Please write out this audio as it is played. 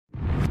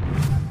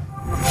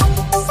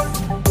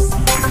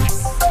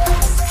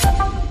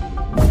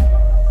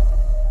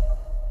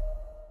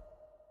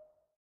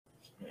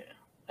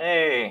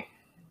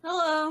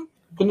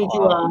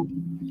copied you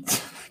on.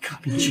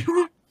 Copied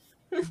you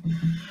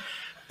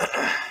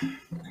on.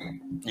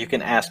 You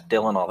can ask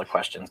Dylan all the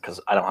questions because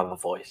I don't have a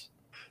voice.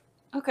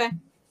 Okay.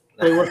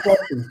 Wait, what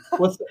question?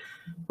 What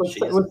segment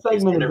she's is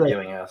that?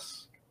 interviewing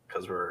us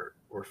because we're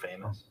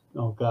famous.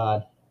 Oh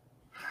God,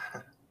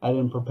 I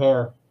didn't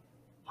prepare.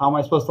 How am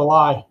I supposed to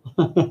lie?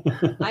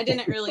 I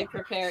didn't really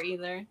prepare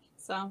either,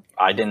 so.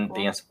 I didn't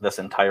this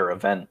entire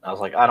event. I was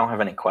like, I don't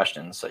have any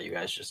questions, so you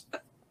guys just.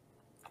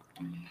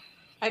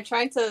 I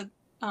tried to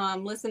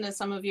listen to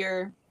some of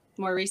your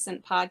more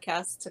recent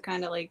podcasts to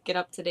kind of like get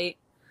up to date.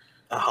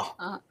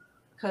 Oh.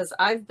 Because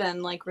I've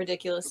been like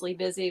ridiculously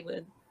busy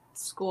with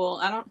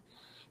school.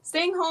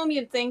 Staying home,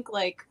 you'd think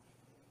like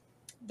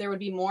there would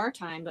be more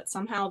time, but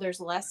somehow there's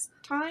less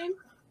time.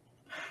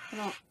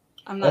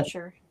 I'm not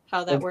sure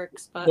how that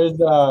works, but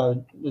there's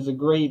a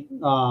great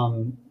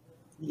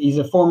he's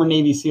a former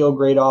Navy SEAL,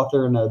 great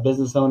author and a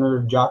business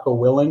owner, Jocko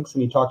Willink,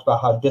 and he talks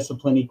about how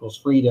discipline equals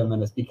freedom,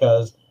 and it's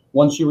because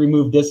once you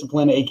remove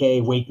discipline, aka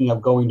waking up,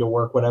 going to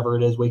work, whatever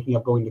it is, waking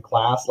up, going to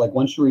class, like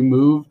once you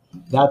remove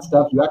that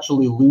stuff, you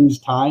actually lose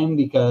time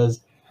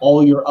because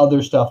all your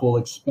other stuff will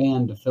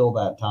expand to fill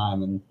that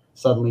time, and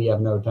suddenly you have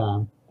no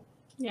time.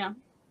 Yeah,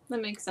 that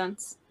makes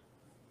sense.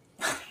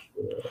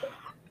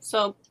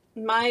 So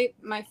my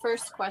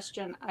first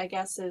question, I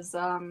guess, is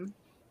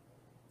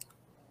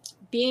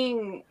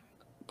being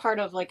part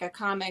of like a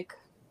comic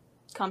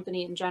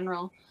company in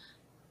general,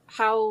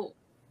 how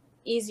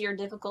easy or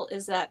difficult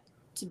is that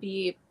to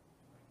be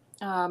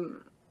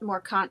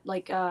more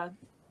oh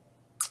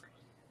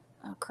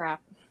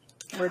crap,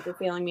 words are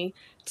failing me,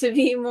 to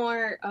be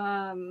more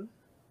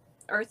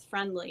earth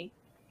friendly?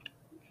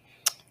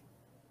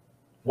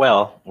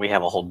 Well, we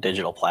have a whole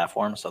digital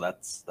platform, so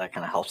that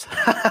kind of helps.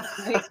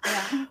 Right,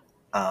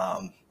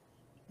 yeah.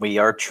 We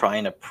are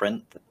trying to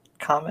print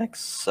comics,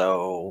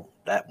 so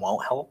that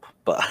won't help.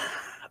 But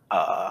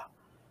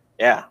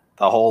yeah,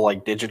 the whole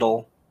like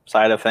digital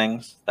side of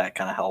things, that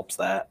kind of helps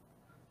that,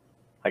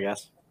 I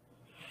guess.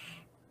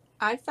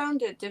 I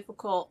found it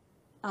difficult.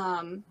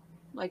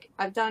 Like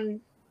I've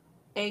done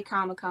a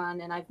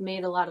Comic-Con and I've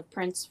made a lot of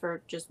prints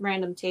for just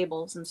random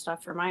tables and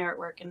stuff for my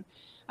artwork, and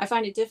I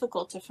find it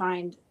difficult to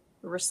find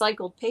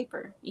recycled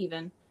paper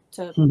even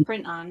to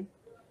print on,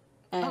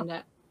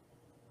 and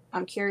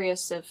I'm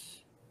curious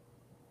if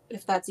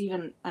that's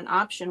even an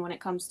option when it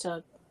comes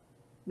to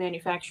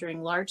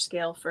manufacturing large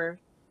scale for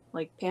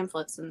like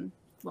pamphlets and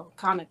little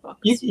comic books.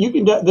 You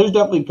can there's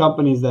definitely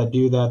companies that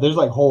do that. There's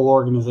like whole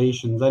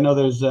organizations. I know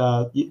there's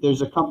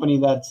a company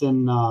that's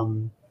in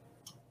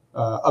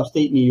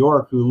upstate New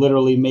York who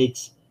literally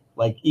makes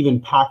like even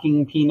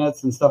packing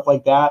peanuts and stuff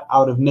like that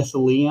out of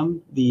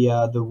mycelium,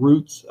 the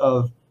roots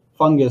of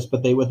fungus.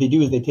 But what they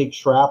do is they take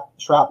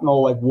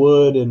shrapnel, like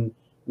wood and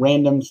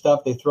random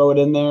stuff, they throw it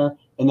in there,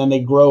 and then they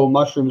grow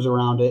mushrooms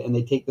around it, and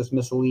they take this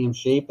mycelium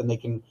shape, and they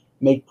can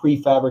make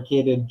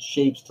prefabricated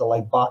shapes to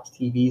like box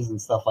TVs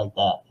and stuff like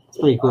that. It's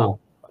pretty cool.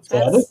 So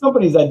yeah, there's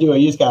companies that do it.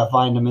 You just gotta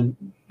find them, and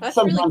that's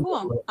really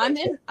cool.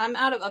 I'm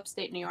out of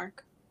upstate New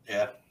York.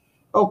 Yeah.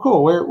 Oh,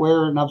 cool.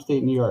 Where in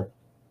upstate New York?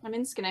 I'm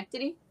in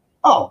Schenectady.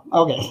 Oh,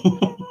 okay.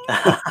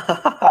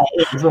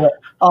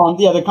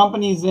 Yeah, the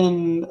company's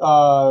in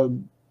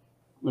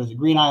what is it,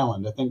 Green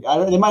Island? I think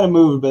they might have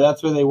moved, but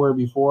that's where they were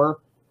before.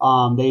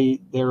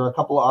 There are a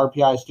couple of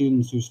RPI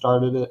students who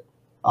started it,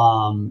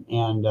 and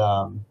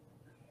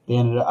they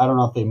ended up, I don't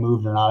know if they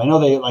moved or not. I know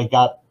they like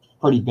got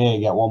pretty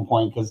big at one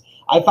point because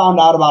I found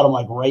out about them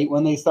like right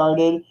when they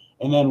started,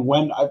 and then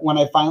when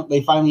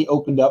they finally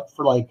opened up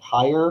for like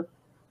hire,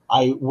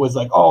 I was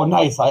like, oh,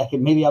 nice.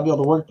 Maybe I'll be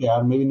able to work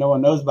there. Maybe no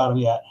one knows about them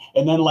yet.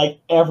 And then like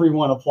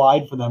everyone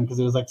applied for them because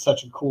it was like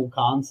such a cool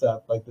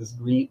concept, like this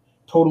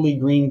totally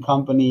green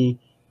company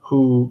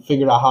who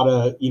figured out how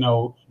to,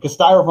 because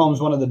styrofoam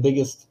is one of the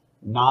biggest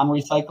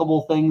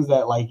non-recyclable things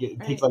that like it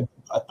takes like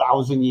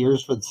 1,000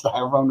 years for the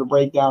styrofoam to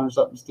break down or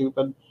something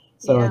stupid.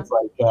 So it's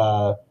like,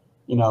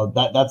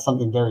 that's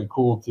something very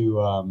cool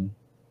to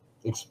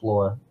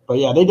explore. But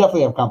yeah, they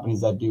definitely have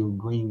companies that do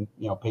green,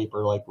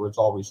 paper, like where it's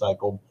all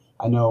recycled.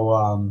 I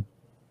know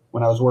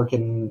when I was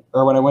working,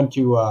 or when I went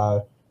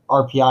to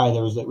RPI,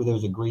 there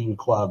was a green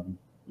club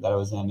that I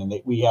was in,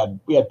 and we had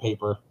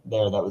paper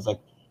there that was like,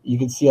 you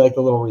could see like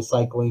the little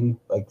recycling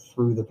like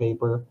through the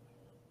paper.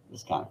 It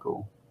was kind of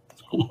cool.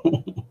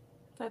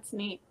 That's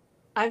neat.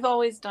 I've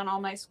always done all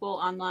my school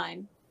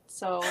online,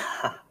 so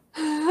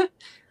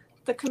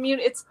the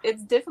community,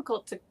 it's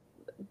difficult to,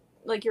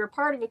 like, you're a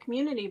part of a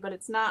community, but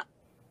it's not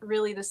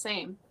really the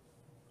same.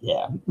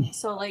 Yeah.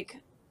 So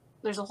like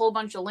there's a whole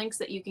bunch of links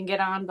that you can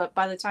get on, but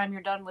by the time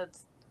you're done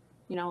with,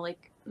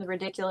 like the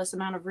ridiculous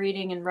amount of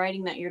reading and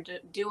writing that you're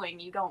doing,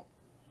 you don't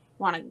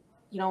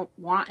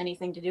want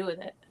anything to do with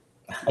it.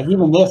 Like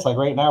even this, like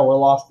right now, we're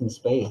lost in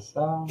space.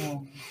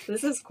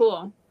 This is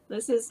cool.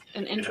 This is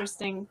an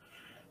interesting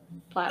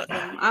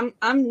platform.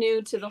 I'm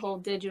new to the whole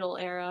digital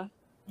era.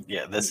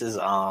 Yeah, this is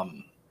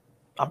I'm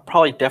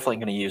probably definitely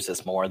going to use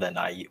this more than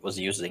I was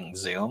using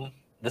Zoom.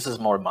 This is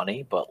more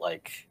money, but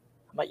like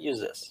I might use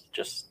this.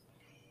 Just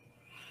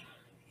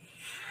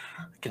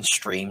can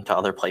stream to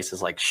other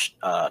places like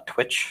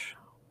Twitch,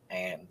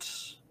 and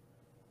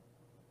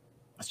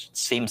it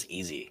seems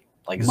easy.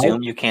 Like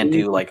Zoom, you can't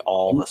do like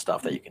all the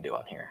stuff that you can do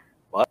on here.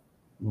 What?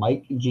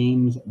 Mike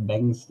James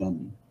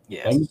Bengston.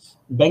 Yes.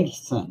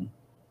 Bengston.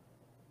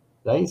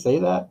 Did I say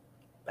that?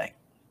 Bang.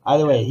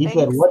 Either way, he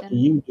said, Bengston. "What do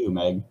you do,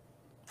 Meg?"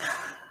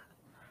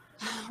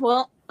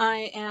 Well,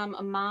 I am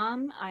a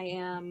mom. I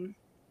am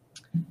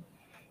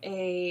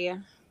a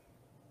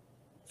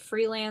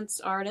freelance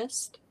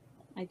artist.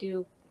 I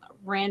do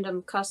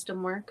random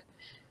custom work.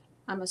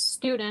 I'm a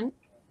student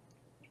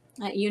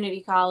at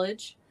Unity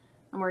College.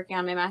 I'm working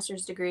on my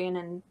master's degree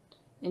in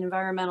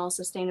environmental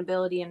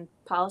sustainability and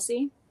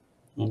policy.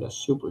 And a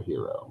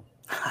superhero.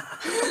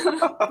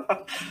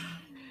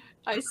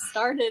 I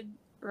started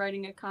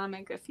writing a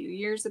comic a few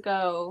years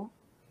ago,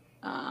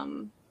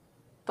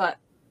 but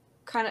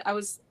I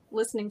was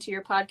listening to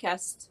your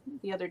podcast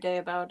the other day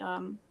about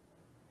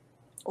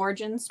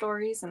origin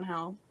stories and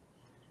how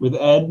With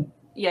Ed?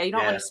 Yeah, you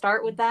don't want to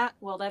start with that.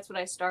 Well, that's what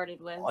I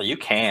started with. Well, you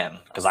can,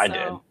 because I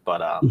did,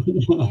 but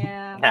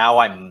yeah. Now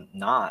I'm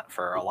not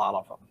for a lot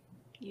of them.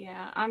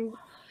 Yeah,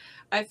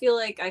 I feel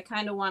like I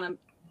kind of want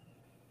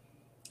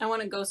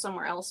to go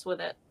somewhere else with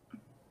it.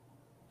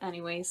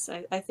 Anyways,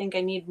 I think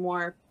I need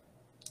more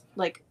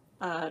like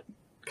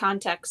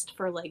context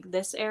for like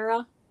this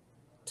era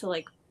to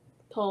like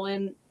pull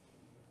in.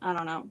 I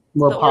don't know.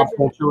 More pop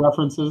culture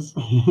references.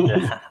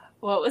 Yeah.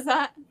 What was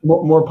that?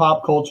 More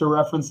pop culture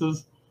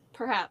references.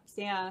 Perhaps,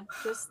 yeah,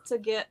 just to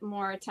get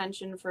more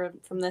attention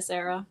from this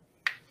era.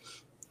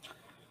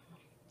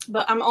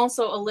 But I'm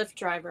also a Lyft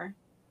driver,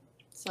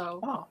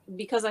 so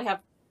because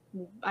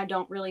I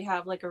don't really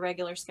have like a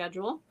regular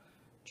schedule.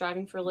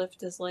 Driving for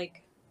Lyft is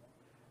like,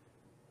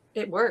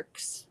 it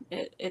works.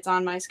 It's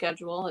on my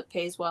schedule. It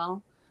pays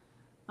well,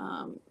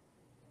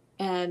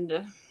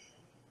 and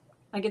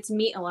I get to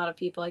meet a lot of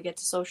people. I get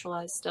to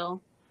socialize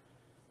still.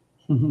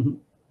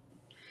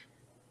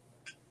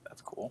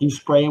 That's cool. You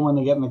spray them when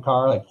they get in the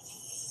car, like.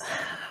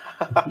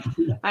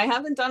 I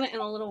haven't done it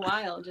in a little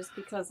while, just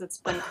because it's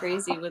been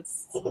crazy with,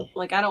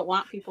 like, I don't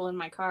want people in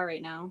my car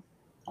right now.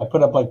 I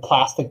put up like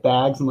plastic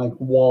bags and like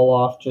wall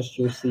off just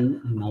your seat.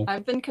 And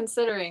I've been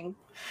considering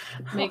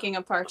making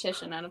a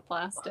partition out of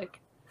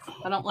plastic.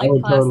 I don't like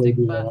plastic, totally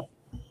but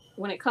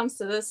when it comes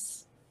to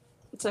this,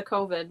 to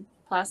COVID,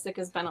 plastic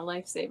has been a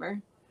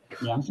lifesaver.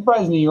 Yeah, I'm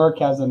surprised New York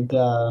hasn't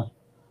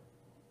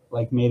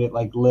like made it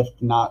like Lyft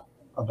not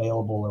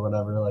available or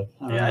whatever. Like,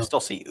 I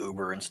still see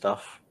Uber and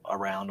stuff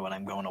around when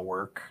I'm going to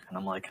work, and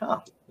I'm like,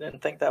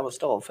 didn't think that was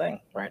still a thing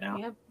right now.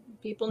 Yeah,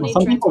 people need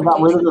some people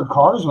got rid of their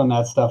cars when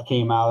that stuff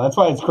came out. That's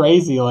why it's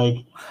crazy. Like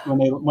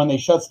when they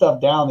shut stuff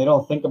down, they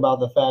don't think about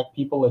the fact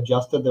people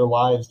adjusted their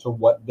lives to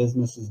what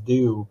businesses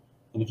do,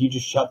 and if you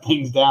just shut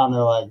things down,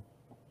 they're like,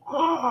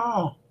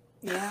 ah.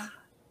 Yeah,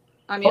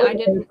 I mean,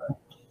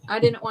 I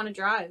didn't want to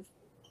drive.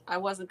 I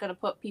wasn't going to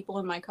put people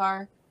in my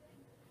car.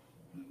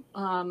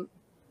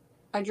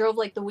 I drove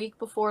like the week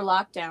before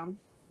lockdown,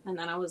 and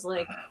then I was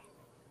like,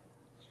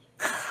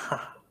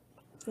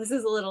 this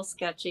is a little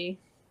sketchy,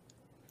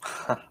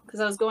 because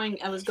I was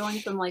going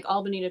from like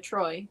Albany to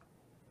Troy,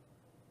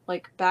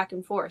 like back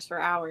and forth for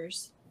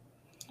hours,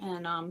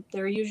 and they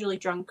were usually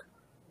drunk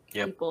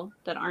people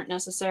that aren't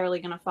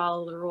necessarily going to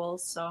follow the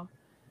rules. So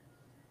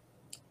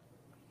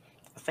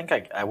I think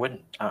I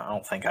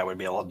don't think I would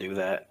be able to do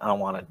that. I don't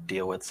want to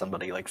deal with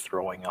somebody like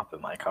throwing up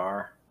in my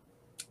car.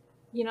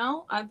 You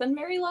know, I've been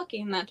very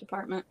lucky in that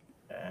department.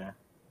 Yeah.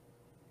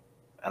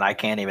 And I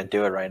can't even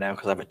do it right now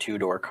because I have a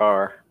 2-door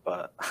car.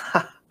 But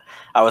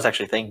I was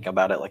actually thinking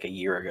about it like a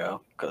year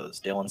ago, because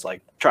Dylan's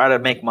like, try to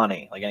make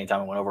money. Like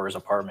anytime I went over his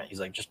apartment, he's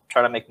like, just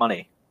try to make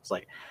money. It's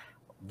like,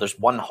 there's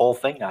one whole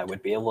thing I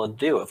would be able to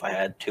do if I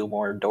had 2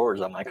 more doors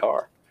on my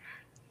car.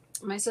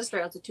 My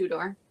sister has a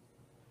 2-door,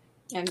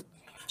 and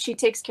she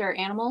takes care of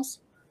animals.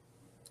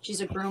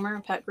 She's a groomer,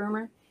 a pet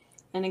groomer,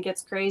 and it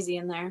gets crazy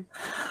in there.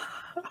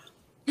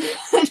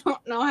 I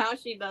don't know how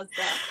she does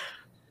that.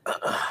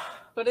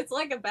 But it's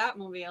like a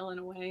Batmobile in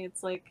a way.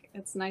 It's like,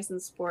 it's nice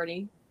and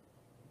sporty.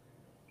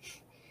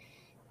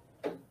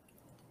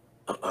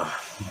 I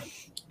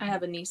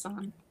have a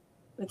Nissan.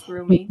 It's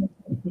roomy.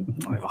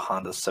 I have a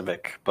Honda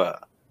Civic,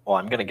 but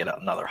I'm gonna get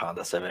another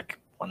Honda Civic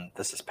when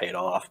this is paid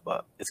off,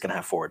 but it's gonna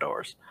have 4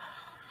 doors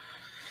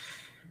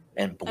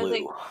and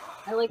blue.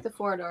 I like the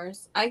 4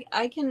 doors. I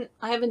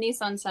have a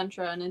Nissan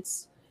Sentra, and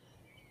it's,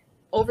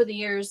 over the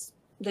years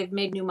they've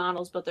made new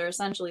models, but they're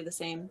essentially the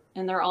same,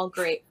 and they're all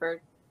great for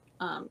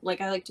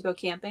like, I like to go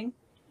camping,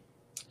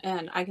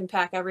 and I can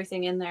pack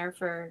everything in there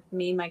for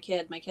me, my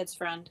kid's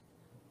friend,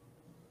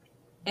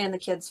 and the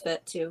kids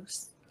fit too,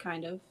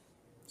 kind of.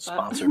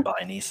 Sponsored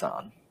by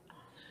Nissan.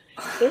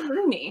 They're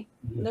roomy.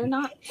 They're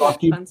not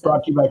brought expensive.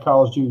 Brought to you by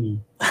Carl's Jr.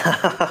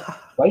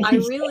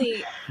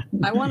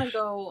 I want to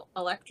go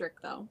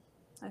electric though.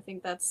 I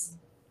think that's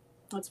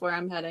where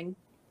I'm heading.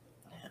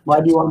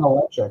 Why do you want an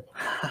electric?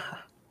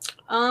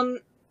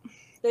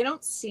 They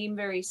don't seem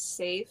very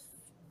safe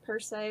per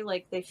se.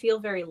 Like, they feel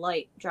very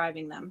light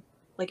driving them.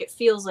 Like, it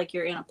feels like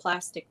you're in a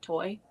plastic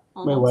toy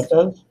almost. Wait, what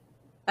does?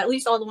 At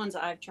least all the ones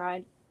that I've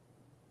tried.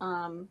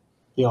 The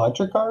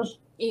electric cars?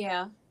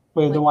 Yeah,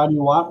 Wait, Like- then why do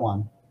you want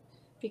one?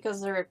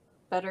 because they're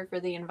better for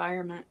the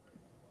environment.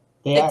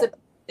 They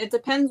It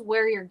depends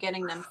where you're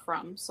getting them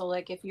from. So,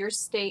 like, if your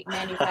state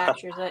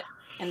manufactures it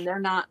and they're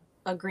not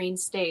a green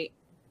state,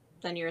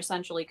 then you're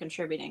essentially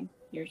contributing.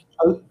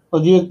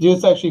 well, do you,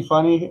 it's actually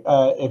funny.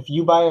 If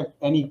you buy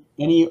any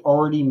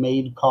already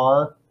made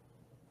car,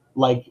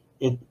 like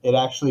it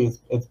actually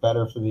it's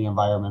better for the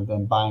environment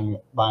than buying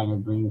a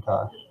green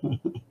car.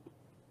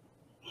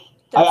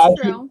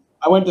 That's true.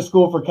 I went to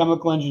school for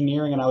chemical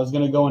engineering, and I was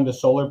going to go into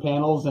solar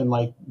panels and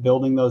like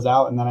building those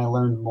out. And then I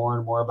learned more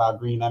and more about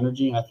green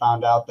energy, and I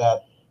found out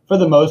that for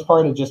the most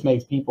part, it just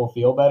makes people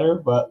feel better.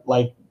 But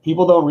like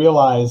people don't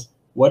realize,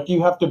 what do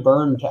you have to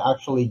burn to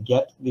actually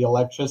get the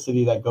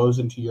electricity that goes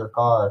into your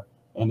car?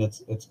 And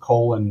it's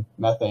coal and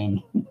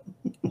methane.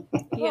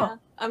 Yeah.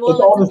 It's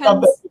Well, all it the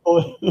stuff depends. that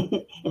people.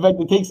 In fact,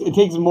 it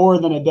takes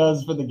more than it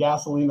does for the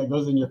gasoline that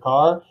goes in your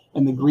car,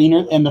 and the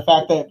greener, and the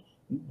fact that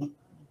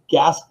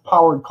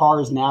gas-powered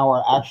cars now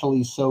are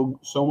actually so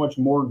much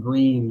more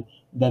green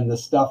than the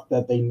stuff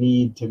that they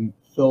need to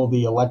fill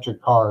the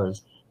electric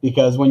cars.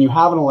 Because when you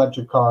have an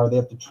electric car, they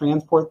have to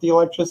transport the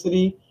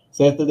electricity,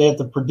 so they have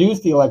to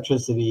produce the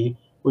electricity,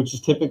 which is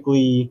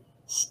typically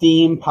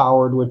steam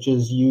powered, which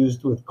is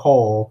used with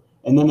coal,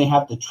 and then they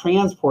have to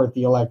transport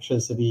the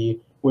electricity,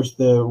 which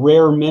the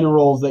rare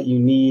minerals that you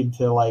need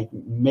to like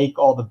make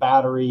all the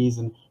batteries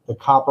and the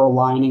copper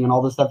lining and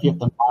all this stuff you have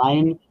to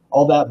mine.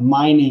 All that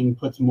mining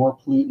puts more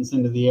pollutants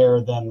into the air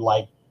than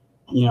like,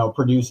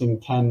 producing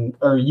 10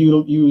 or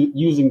you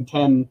using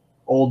 10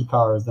 old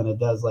cars than it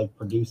does like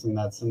producing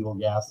that single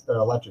gas or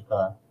electric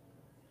car.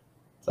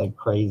 It's like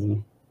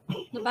crazy.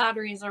 The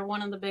batteries are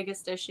one of the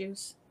biggest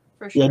issues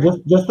for sure. Yeah,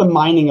 just the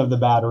mining of the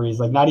batteries,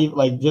 like not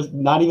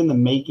even the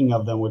making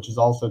of them, which is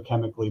also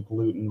chemically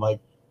pollutant. Like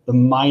the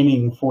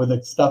mining for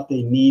the stuff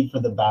they need for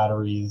the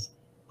batteries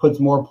puts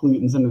more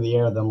pollutants into the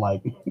air than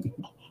like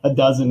a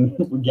dozen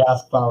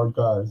gas-powered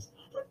cars.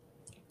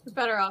 You're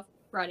better off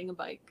riding a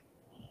bike.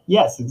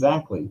 Yes,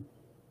 exactly.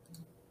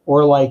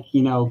 Or like,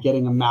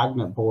 getting a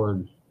magnet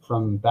board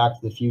from Back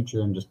to the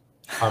Future and just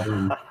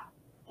hovering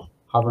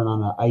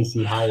on an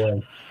icy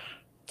highway.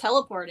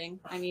 Teleporting.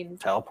 I mean,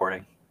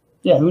 Teleporting.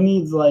 Yeah, who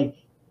needs like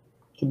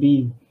to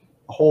be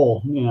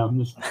whole,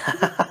 just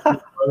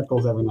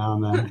particles every now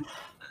and then.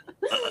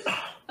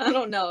 I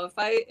don't know. If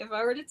I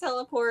were to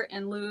teleport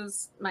and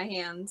lose my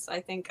hands, I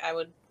think I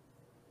wouldn't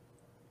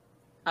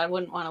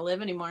want to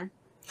live anymore.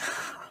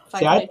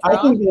 See, I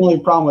think the only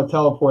problem with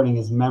teleporting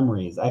is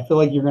memories. I feel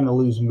like you're going to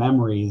lose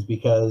memories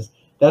because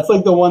that's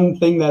like the one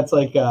thing that's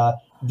like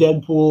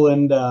Deadpool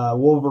and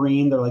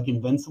Wolverine, they're like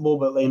invincible,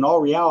 but in all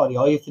reality,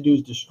 all you have to do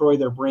is destroy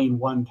their brain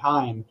one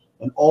time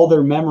and all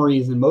their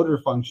memories and motor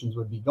functions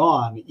would be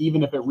gone,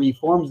 even if it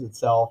reforms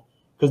itself,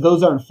 because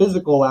those aren't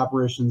physical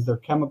apparitions, they're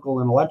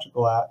chemical and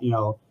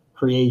electrical,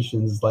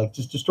 creations. Like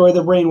just destroy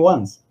their brain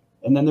once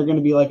and then they're going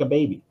to be like a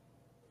baby.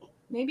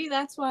 Maybe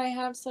that's why I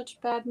have such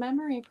bad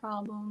memory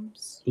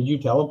problems. Did you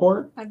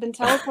teleport? I've been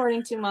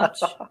teleporting too much.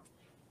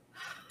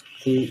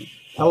 See,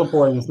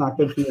 teleporting is not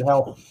good for your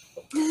health.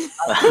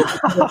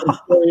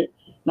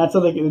 Not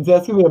something.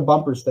 That's gonna be a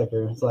bumper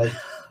sticker. It's like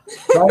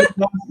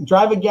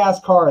drive a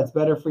gas car. It's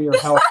better for your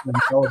health than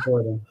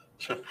teleporting.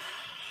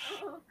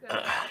 Oh,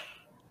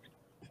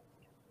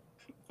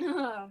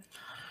 God.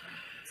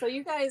 So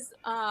you guys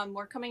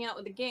were coming out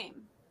with a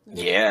game.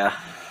 Yeah.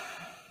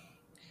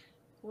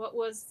 What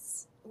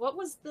was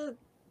the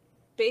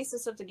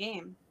basis of the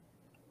game?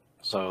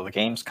 So the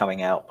game's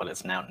coming out, but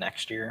it's now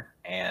next year,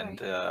 and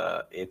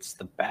it's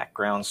the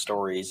background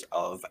stories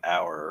of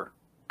our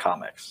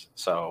comics.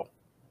 So,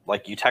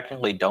 like, you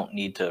technically don't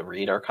need to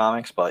read our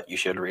comics, but you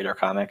should read our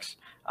comics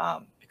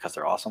because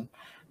they're awesome.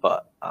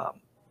 But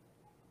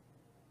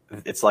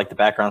it's like the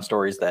background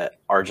stories that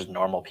are just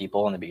normal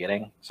people in the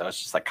beginning. So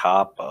it's just a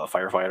cop, a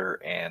firefighter,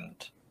 and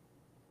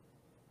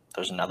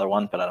there's another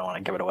one, but I don't want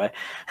to give it away.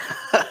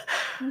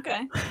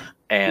 Okay.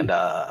 And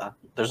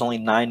there's only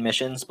 9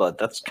 missions, but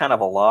that's kind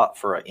of a lot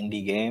for an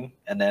indie game.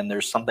 And then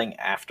there's something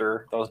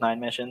after those 9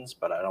 missions,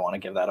 but I don't want to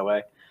give that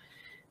away.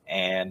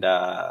 And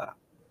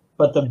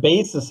but the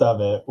basis of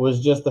it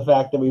was just the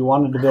fact that we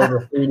wanted to build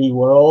a 3D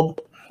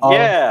world of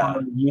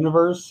our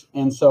universe.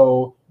 And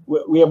so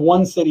we have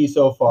one city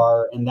so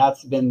far, and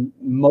that's been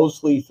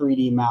mostly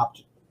 3D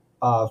mapped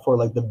for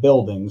like the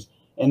buildings.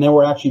 And then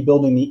we're actually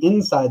building the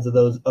insides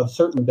of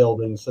certain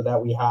buildings so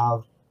that we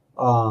have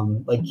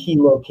like key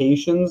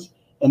locations.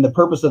 And the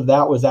purpose of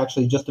that was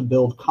actually just to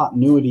build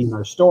continuity in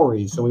our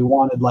stories. So we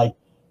wanted like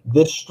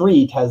this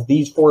street has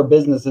these 4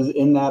 businesses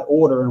in that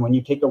order. And when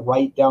you take a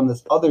right down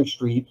this other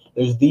street,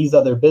 there's these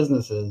other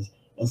businesses.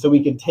 And so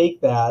we could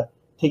take a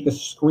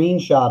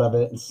screenshot of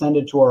it and send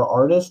it to our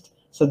artist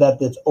so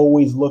that it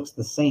always looks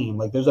the same.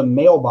 Like there's a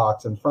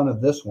mailbox in front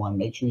of this one.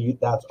 Make sure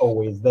that's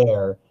always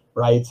there,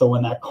 right? So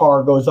when that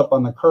car goes up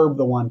on the curb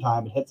the one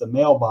time, it hits a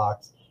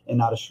mailbox and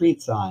not a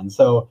street sign.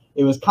 So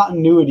it was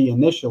continuity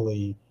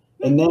initially.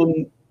 And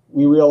then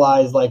we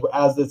realized, like,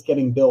 as it's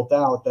getting built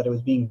out, that it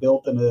was being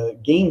built in a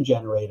game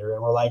generator,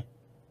 and we're like,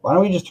 why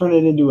don't we just turn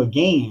it into a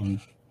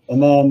game?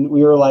 And then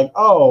we were like,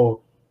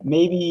 oh,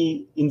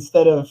 maybe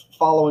instead of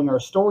following our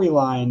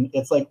storyline,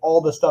 it's like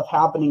all the stuff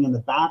happening in the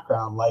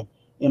background. Like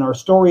in our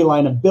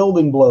storyline, a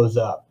building blows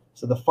up,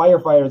 so the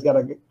firefighters got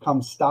to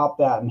come stop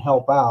that and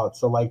help out.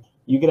 So like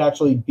you could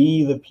actually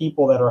be the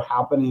people that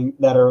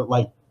are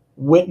like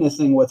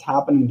witnessing what's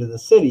happening to the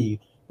city,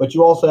 but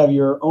you also have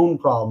your own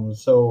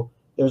problems. So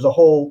there's a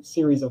whole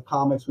series of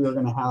comics we were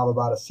going to have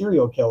about a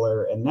serial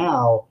killer, and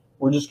now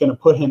we're just going to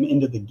put him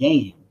into the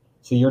game.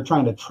 So you're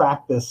trying to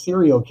track this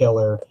serial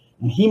killer,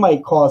 and he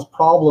might cause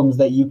problems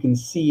that you can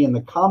see in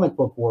the comic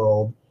book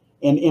world.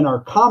 And in our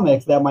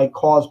comics, that might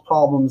cause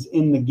problems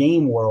in the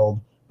game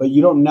world, but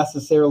you don't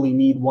necessarily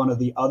need one or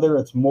the other.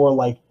 It's more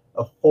like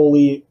a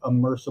fully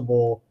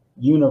immersible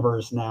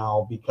universe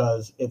now,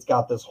 because it's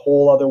got this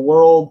whole other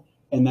world,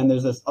 and then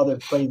there's this other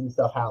crazy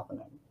stuff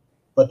happening.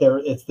 But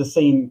it's the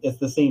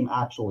same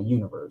actual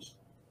universe.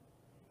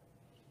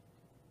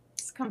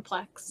 It's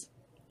complex.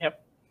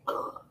 Yep.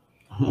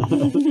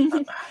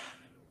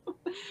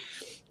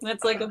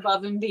 That's like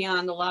above and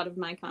beyond a lot of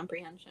my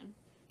comprehension,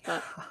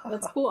 but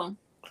that's cool.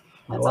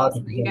 That's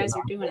awesome that you guys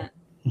are doing it.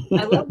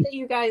 I love that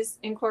you guys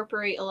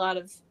incorporate a lot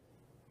of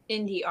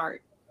indie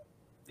art.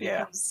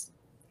 Yeah.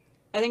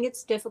 I think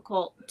it's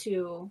difficult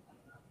to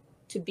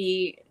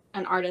be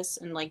an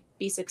artist and like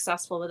be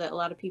successful with it. A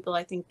lot of people,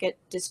 I think, get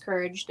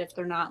discouraged if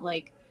they're not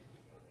like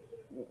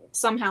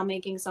somehow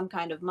making some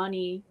kind of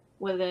money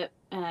with it.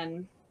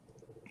 And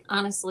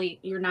honestly,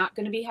 you're not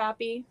going to be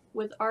happy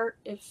with art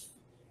if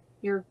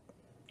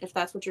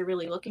that's what you're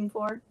really looking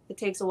for. It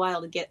takes a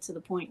while to get to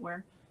the point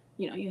where,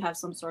 you know, you have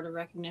some sort of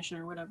recognition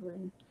or whatever.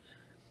 And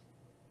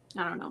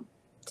I don't know.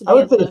 I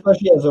would say,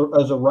 especially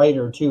as a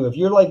writer too, if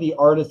you're like the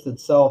artist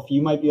itself,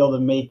 you might be able to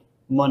make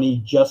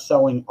money just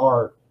selling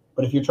art.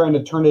 But if you're trying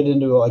to turn it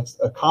into like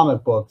a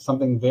comic book,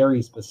 something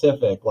very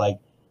specific, like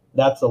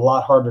that's a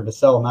lot harder to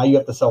sell. Now you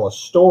have to sell a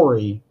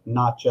story,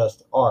 not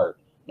just art.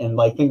 And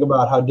like, think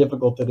about how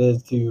difficult it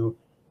is to,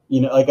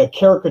 you know, like a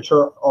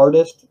caricature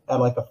artist at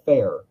like a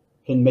fair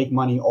can make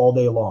money all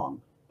day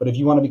long. But if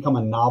you want to become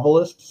a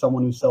novelist,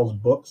 someone who sells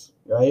books,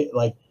 right?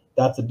 Like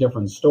that's a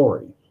different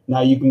story.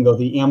 Now you can go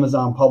the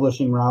Amazon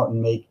publishing route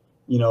and make,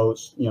 you know,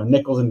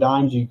 nickels and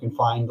dimes. You can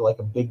find like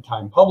a big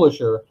time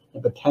publisher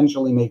and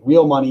potentially make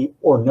real money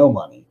or no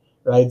money,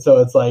 right? So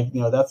it's like,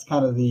 you know, that's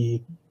kind of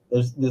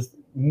there's this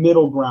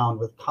middle ground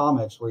with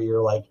comics where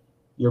you're like,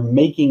 you're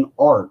making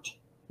art,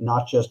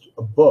 not just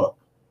a book.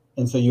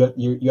 And so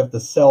you have to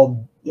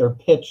sell or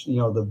pitch, you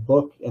know, the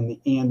book and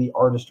the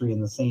artistry in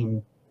the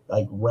same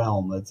like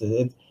realm. It's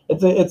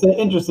an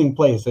interesting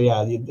place. So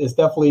yeah, it's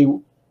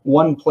definitely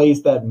one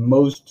place that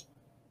most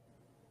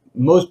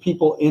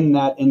people in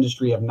that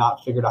industry have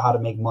not figured out how to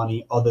make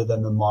money other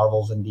than the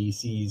Marvels and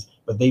DCs.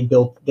 But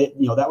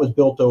that was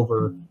built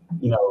over,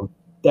 you know,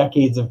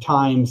 decades of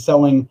time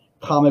selling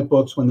comic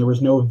books when there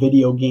was no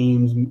video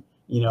games,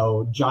 you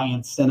know,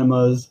 giant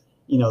cinemas,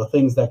 you know,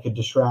 things that could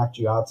distract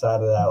you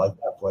outside of that, like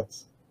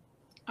Netflix.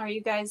 Are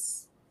you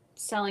guys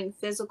selling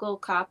physical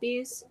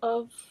copies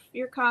of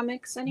your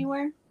comics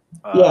anywhere?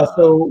 Yeah,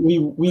 so we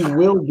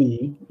will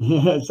be.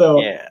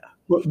 So yeah.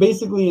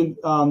 Basically,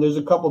 there's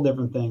a couple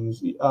different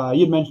things.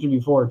 You'd mentioned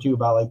before too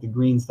about like the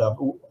green stuff.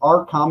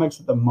 Our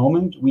comics at the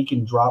moment, we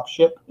can drop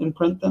ship and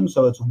print them,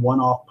 so it's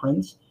one-off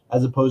prints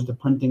as opposed to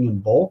printing in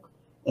bulk,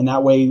 and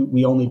that way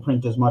we only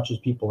print as much as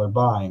people are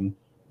buying.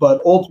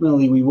 But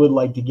ultimately, we would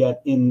like to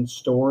get in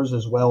stores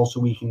as well,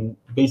 so we can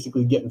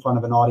basically get in front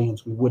of an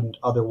audience we wouldn't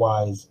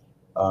otherwise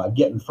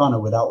get in front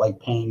of without like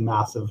paying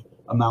massive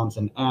amounts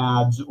in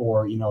ads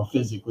or, you know,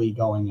 physically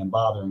going and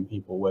bothering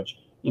people, which,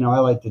 you know, I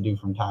like to do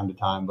from time to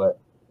time, but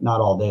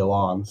not all day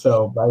long.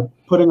 So by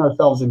putting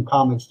ourselves in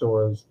comic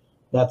stores,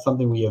 that's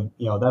something we have,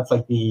 you know, that's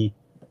like the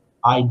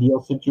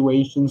ideal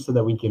situation so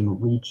that we can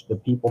reach the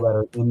people that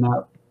are in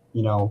that,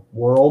 you know,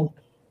 world.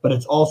 But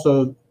it's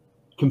also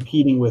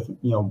competing with,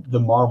 you know, the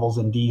Marvels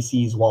and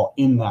DCs while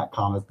in that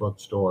comic book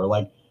store.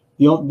 Like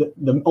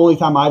the only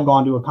time I've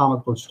gone to a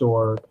comic book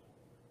store,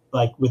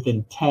 like with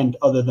intent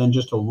other than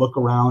just to look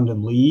around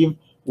and leave,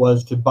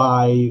 was to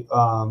buy,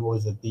 what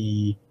was it,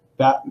 the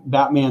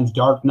Batman's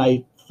Dark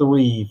Knight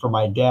 3 for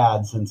my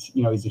dad, since,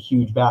 you know, he's a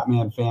huge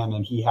Batman fan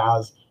and he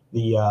has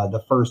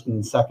the first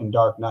and second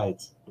Dark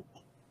Knights.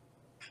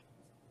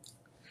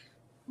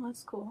 Well,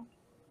 that's cool.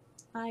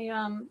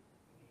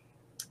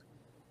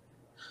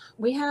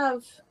 We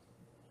have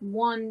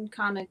one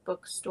comic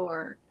book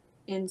store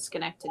in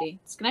Schenectady.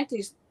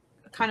 Schenectady's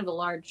kind of a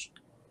large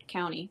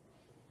county.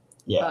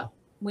 Yeah. But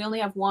we only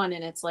have one,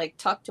 and it's like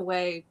tucked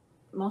away.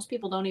 Most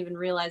people don't even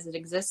realize it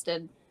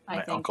existed. I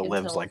think my uncle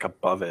lives like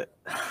above it.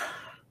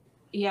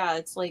 Yeah,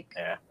 it's like,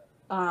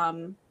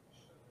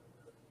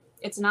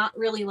 it's not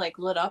really like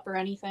lit up or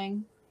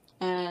anything.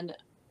 And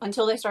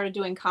until they started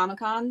doing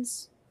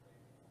Comic-Cons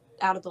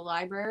out of the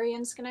library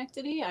in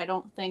Schenectady, I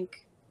don't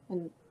think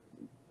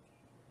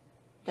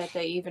that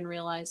they even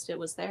realized it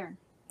was there.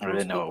 I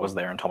didn't know it was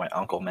there until my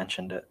uncle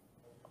mentioned it.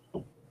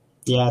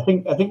 Yeah, I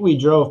think we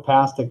drove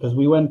past it because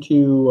we went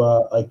to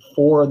like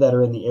 4 that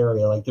are in the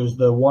area. Like there's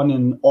the one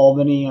in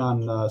Albany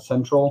on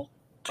Central,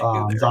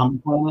 Two there. Zombie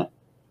Planet.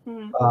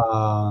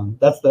 Mhm.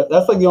 That's like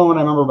the only one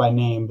I remember by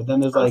name. But then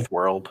there's like Earth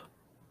World.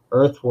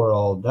 Earth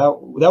World. That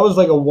was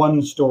like a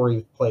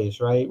 1-story place,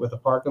 right, with a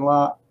parking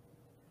lot.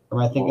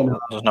 Or am I thinking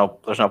Well,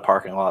 there's no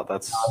parking lot.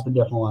 That's a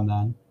different one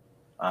then?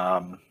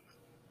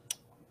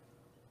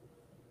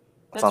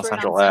 it's That's on right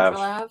Central on Ave.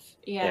 Central Ave.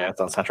 Yeah, Yeah.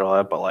 it's on Central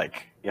Ave, but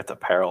like you have to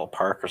parallel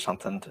park or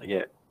something to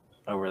get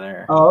over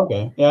there. Oh,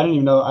 okay. Yeah, I didn't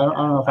even know. I don't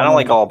know if I don't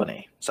like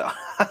Albany, so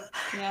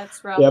Yeah,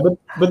 it's rough. Yeah,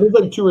 but there's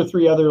like 2 or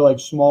 3 other like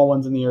small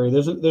ones in the area.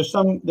 There's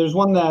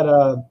one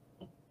that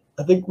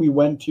I think we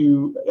went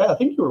to. Yeah, I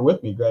think you were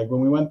with me, Greg,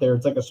 when we went there.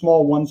 It's like a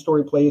small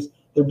 1-story place.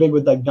 They're big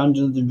with like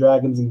Dungeons and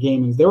Dragons and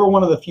gaming. They were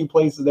one of the few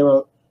places they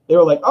were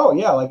like, oh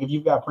yeah, like if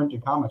you've got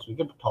printed comics, we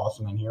could toss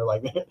them in here.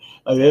 Like,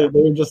 they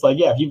were just like,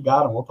 yeah, if you've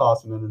got them, we'll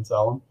toss them in and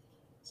sell them.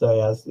 So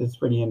yeah, it's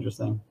pretty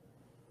interesting.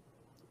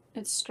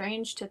 It's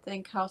strange to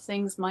think how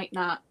things might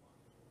not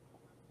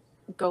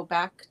go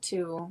back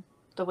to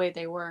the way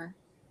they were.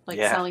 Like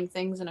selling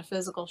things in a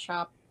physical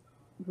shop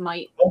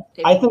might.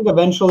 I think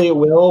eventually it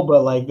will,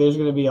 but like there's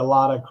going to be a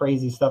lot of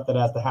crazy stuff that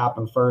has to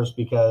happen first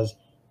because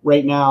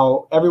right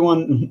now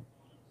everyone,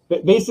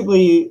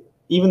 basically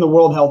even the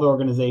World Health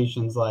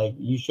Organization's like,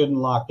 you shouldn't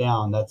lock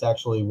down. That's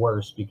actually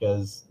worse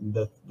because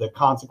the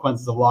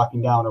consequences of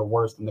locking down are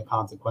worse than the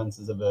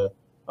consequences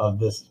of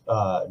this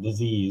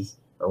disease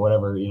or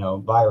whatever,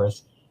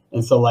 virus.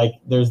 And so like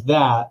there's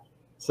that.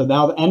 So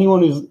now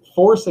anyone who's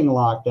forcing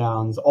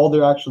lockdowns, all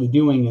they're actually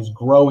doing is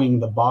growing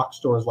the box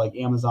stores like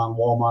Amazon,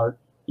 Walmart,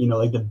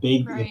 like the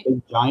big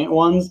giant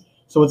ones.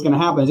 So what's going to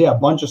happen is, a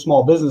bunch of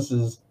small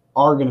businesses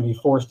are going to be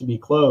forced to be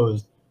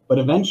closed. But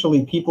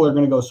eventually people are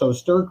going to go so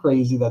stir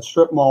crazy that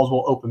strip malls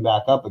will open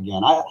back up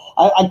again.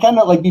 I kind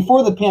of like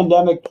before the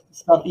pandemic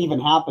stuff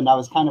even happened, I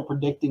was kind of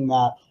predicting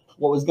that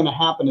what was going to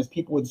happen is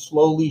people would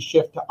slowly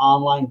shift to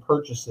online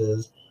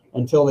purchases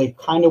until they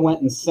kind of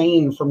went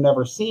insane from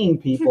never seeing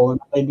people. And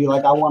they'd be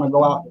like, I want to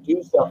go out and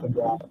do stuff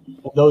again.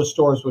 And those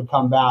stores would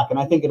come back. And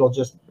I think it'll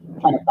just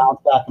kind of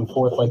bounce back and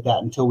forth like that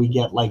until we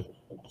get like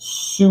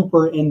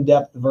super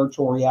in-depth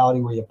virtual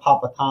reality where you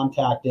pop a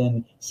contact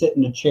in, sit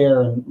in a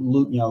chair and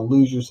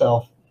lose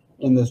yourself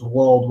in this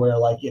world where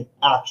like it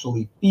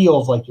actually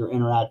feels like you're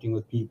interacting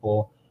with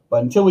people.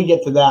 But until we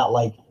get to that,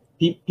 like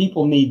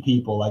people need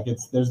people. Like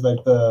there's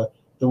like the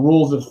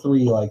rules of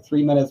 3, like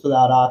 3 minutes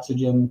without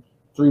oxygen,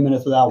 3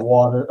 minutes without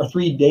water, or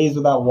 3 days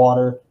without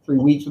water, 3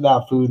 weeks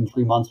without food, and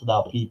 3 months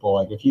without people.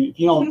 Like if you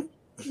don't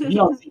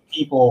see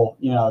people,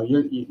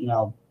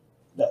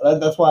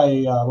 that's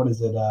why what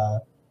is it?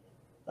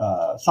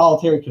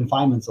 Solitary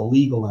confinement's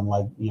illegal in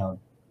like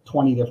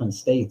 20 different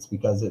states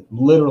because it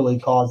literally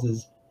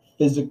causes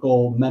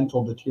physical,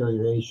 mental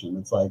deterioration.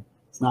 It's like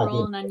it's not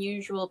cruel good. and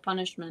unusual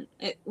punishment.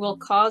 It will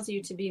cause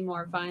you to be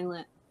more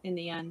violent in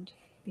the end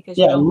because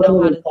you don't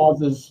know how to.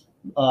 Causes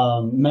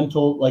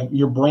mental, like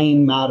your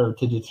brain matter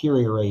to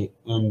deteriorate,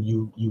 and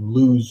you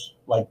lose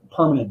like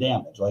permanent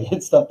damage. Like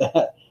it's stuff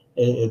that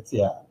it's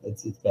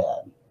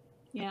bad.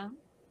 Yeah.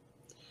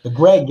 The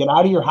Greg, get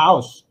out of your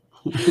house.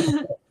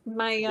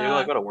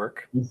 I go to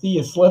work. You see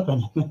you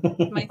slipping.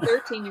 My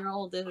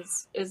 13-year-old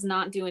is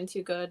not doing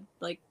too good.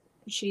 Like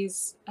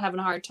she's having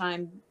a hard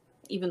time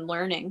even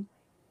learning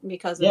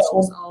because it's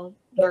just all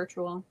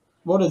virtual.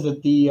 What is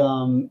it?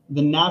 The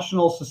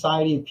National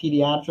Society of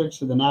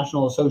Pediatrics or the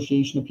National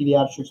Association of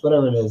Pediatrics,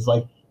 whatever it is,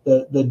 like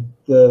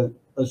the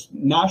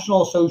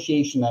national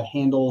association that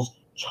handles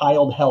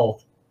child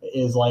health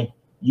is like,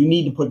 you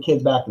need to put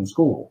kids back in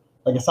school.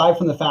 Like aside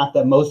from the fact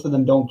that most of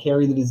them don't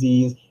carry the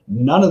disease,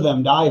 none of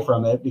them die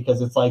from it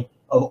because it's like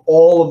of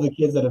all of the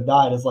kids that have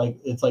died, it's like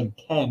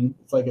 10.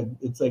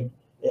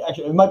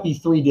 Actually it might be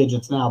 3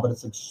 digits now, but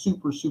it's like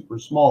super, super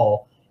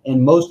small.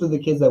 And most of the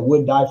kids that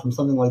would die from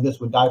something like this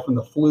would die from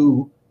the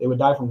flu. They would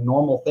die from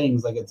normal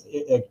things. Like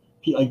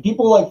like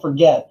people like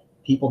forget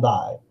people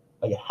die.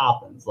 Like it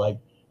happens. Like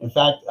in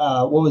fact,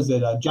 what was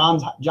it? John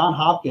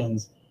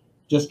Hopkins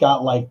just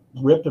got like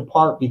ripped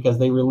apart because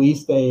they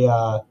released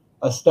a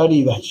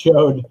study that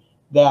showed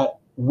that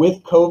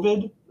with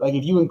COVID, like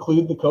if you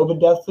include the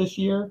COVID deaths this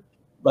year,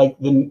 like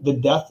the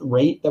death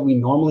rate that we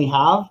normally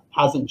have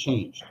hasn't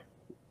changed.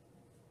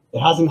 It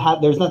hasn't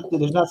had. There's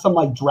not some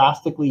like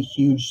drastically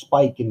huge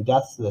spike in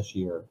deaths this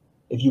year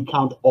if you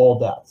count all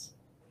deaths.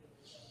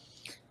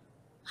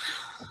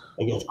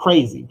 Like it's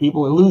crazy.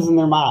 People are losing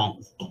their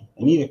minds.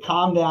 They need to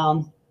calm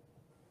down.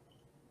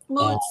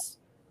 Well, it's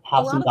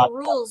a lot of the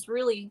rules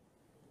really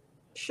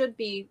should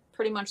be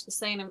pretty much the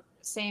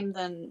same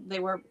than they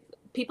were.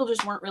 People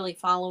just weren't really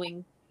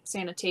following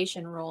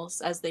sanitation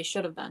rules as they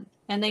should have been,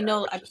 and they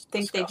know. I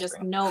think they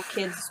just know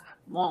kids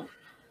won't.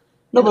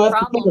 No, but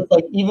that's the thing. It's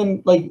like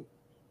even like.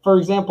 For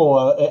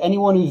example,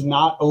 anyone who's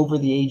not over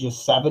the age of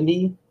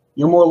 70,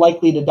 you're more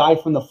likely to die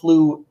from the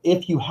flu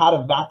if you had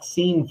a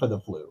vaccine for the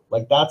flu.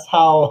 Like that's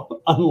how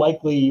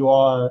unlikely you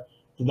are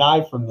to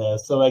die from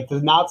this. So like to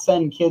not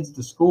send kids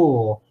to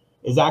school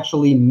is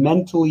actually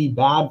mentally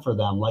bad for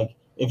them. Like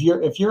if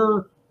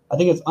you're I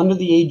think it's under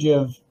the age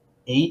of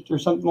 8 or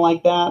something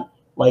like that.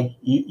 Like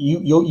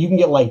you can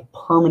get like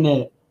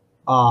permanent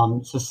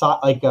society,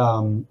 like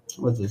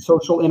what's it,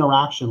 social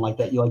interaction like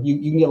that. You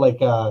can get like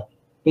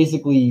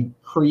basically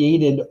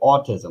created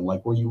autism,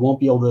 like where you won't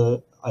be able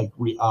to like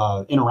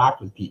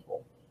interact with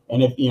people.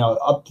 And if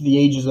up to the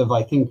ages of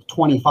I think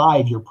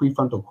 25, your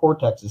prefrontal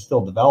cortex is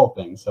still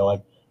developing. So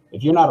like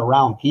if you're not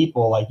around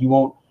people, like you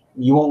won't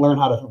learn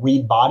how to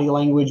read body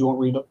language. You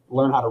won't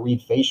learn how to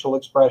read facial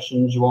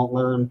expressions. You won't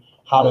learn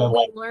how to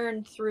we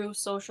learn through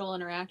social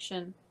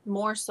interaction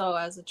more so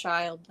as a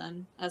child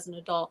than as an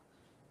adult.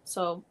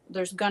 So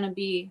there's going to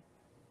be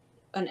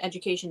an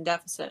education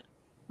deficit,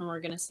 and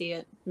we're going to see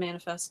it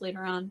manifest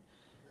later on.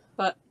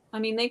 But I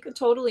mean, they could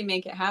totally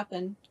make it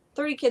happen.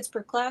 30 kids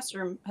per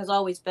classroom has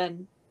always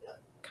been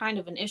kind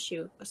of an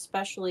issue,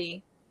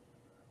 especially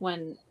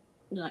when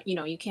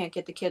you can't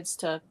get the kids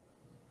to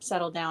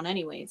settle down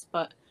anyways.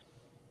 But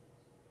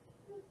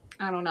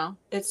I don't know.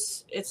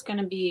 It's going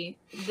to be,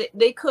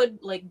 they could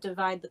like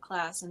divide the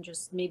class and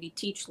just maybe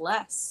teach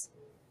less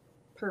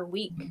per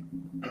week.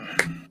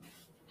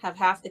 Have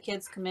half the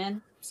kids come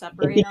in,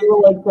 separate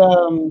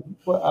them.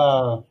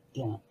 Like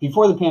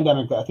before the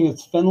pandemic, I think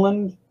it's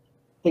Finland.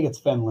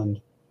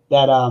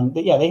 That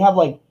they have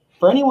like,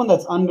 for anyone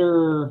that's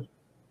under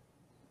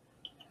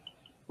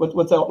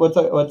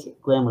what's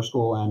grammar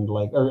school and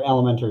like, or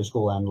elementary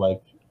school and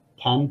like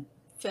 10?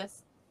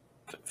 Fifth.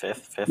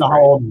 No,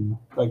 how old are you?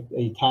 Like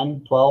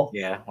 10, 12?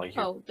 Yeah, like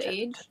the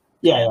age.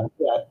 Yeah.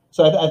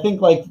 So I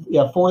think like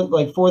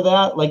for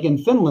that, like in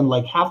Finland,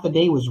 like half the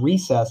day was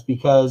recess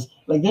because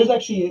like there's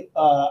actually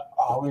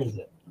where is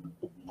it?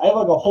 I have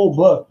like a whole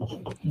book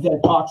that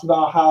talks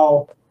about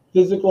how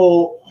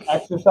physical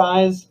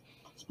exercise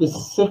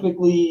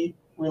specifically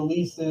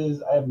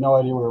releases. I have no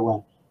idea where it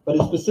went, but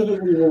it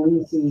specifically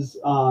releases.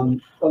 There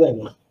it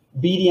is.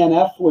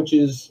 BDNF, which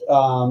is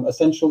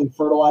essentially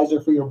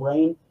fertilizer for your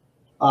brain.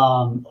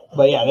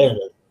 But yeah, there it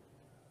is.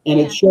 And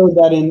it showed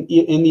that in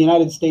the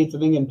United States, I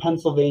think in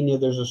Pennsylvania,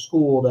 there's a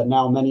school that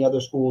now many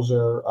other schools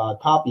are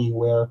copying,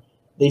 where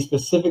they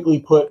specifically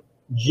put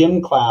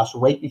gym class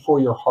right before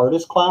your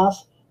hardest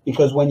class,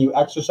 because when you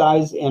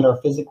exercise and are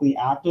physically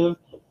active,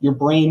 your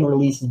brain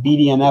releases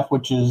BDNF,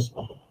 which is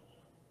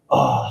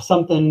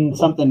something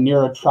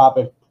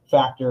neurotropic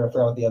factor. I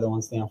forgot what the other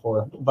ones stand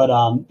for, but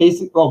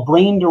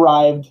brain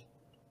derived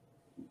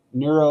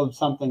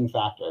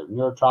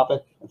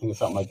neurotropic, I think it's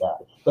something like that.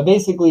 But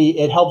basically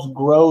it helps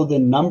grow the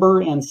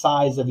number and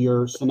size of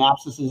your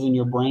synapses in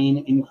your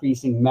brain,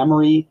 increasing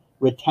memory,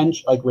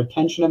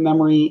 retention of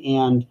memory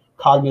and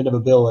cognitive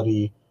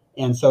ability.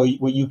 And so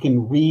you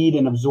can read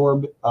and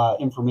absorb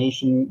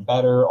information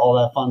better, all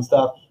that fun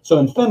stuff. So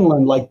in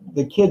Finland, like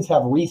the kids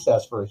have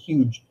recess for a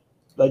huge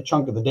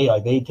chunk of the day.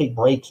 Like they take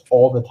breaks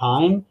all the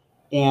time,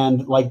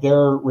 and like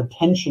their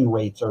retention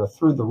rates are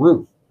through the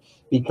roof.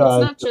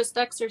 Because it's not just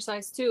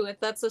exercise too.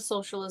 That's a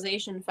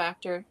socialization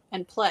factor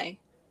and play.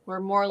 We're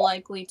more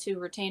likely to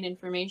retain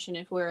information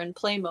if we're in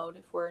play mode,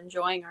 if we're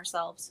enjoying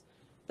ourselves,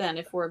 than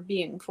if we're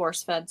being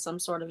force-fed some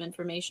sort of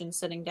information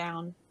sitting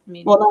down. I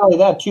mean, well, not only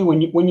that too,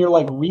 when you're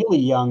like really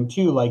young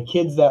too, like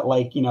kids that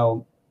like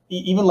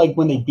even like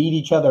when they beat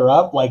each other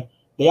up, like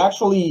they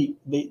actually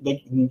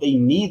they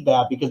need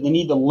that, because they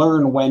need to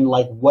learn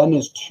when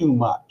is too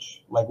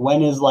much, like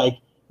when is like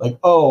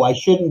oh, I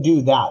shouldn't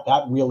do that.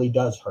 That really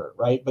does hurt,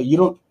 right? But you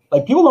don't,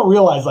 like, people don't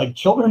realize, like,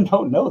 children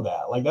don't know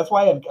that. Like, that's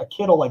why a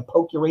kid will like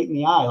poke you right in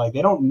the eye. Like,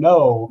 they don't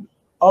know,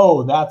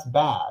 oh, that's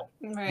bad.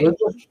 Right.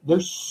 They're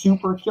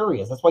super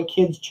curious. That's why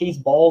kids chase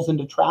balls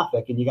into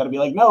traffic, and you got to be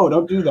like, no,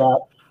 don't do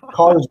that.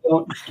 Cars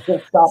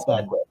can't stop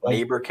that quick. Like,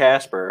 neighbor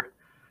Casper.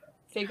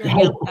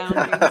 Figuring out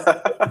boundaries.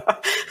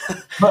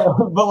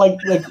 but like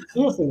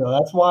seriously though,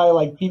 that's why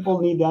like people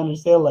need to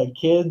understand, like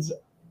kids.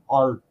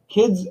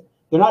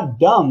 They're not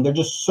dumb. They're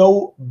just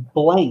so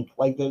blank.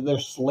 Like their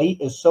slate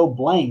is so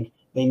blank.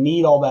 They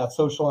need all that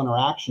social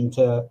interaction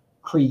to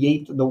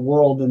create the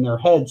world in their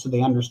head, so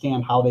they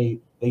understand how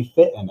they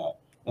fit in it.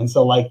 And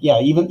so like,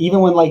 yeah, even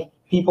when like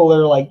people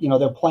are like,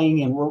 they're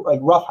playing and like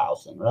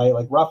roughhousing, right?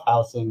 Like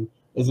roughhousing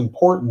is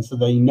important, so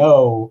they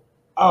know,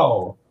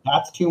 oh,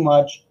 that's too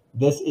much.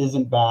 This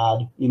isn't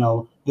bad.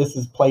 This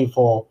is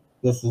playful.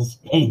 This is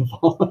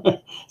painful.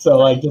 So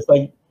like, just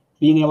like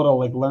being able to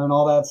like learn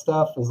all that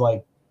stuff is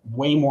like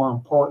way more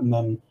important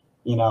than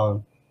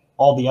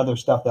all the other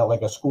stuff that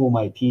like a school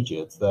might teach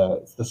you. It's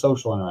the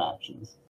social interactions.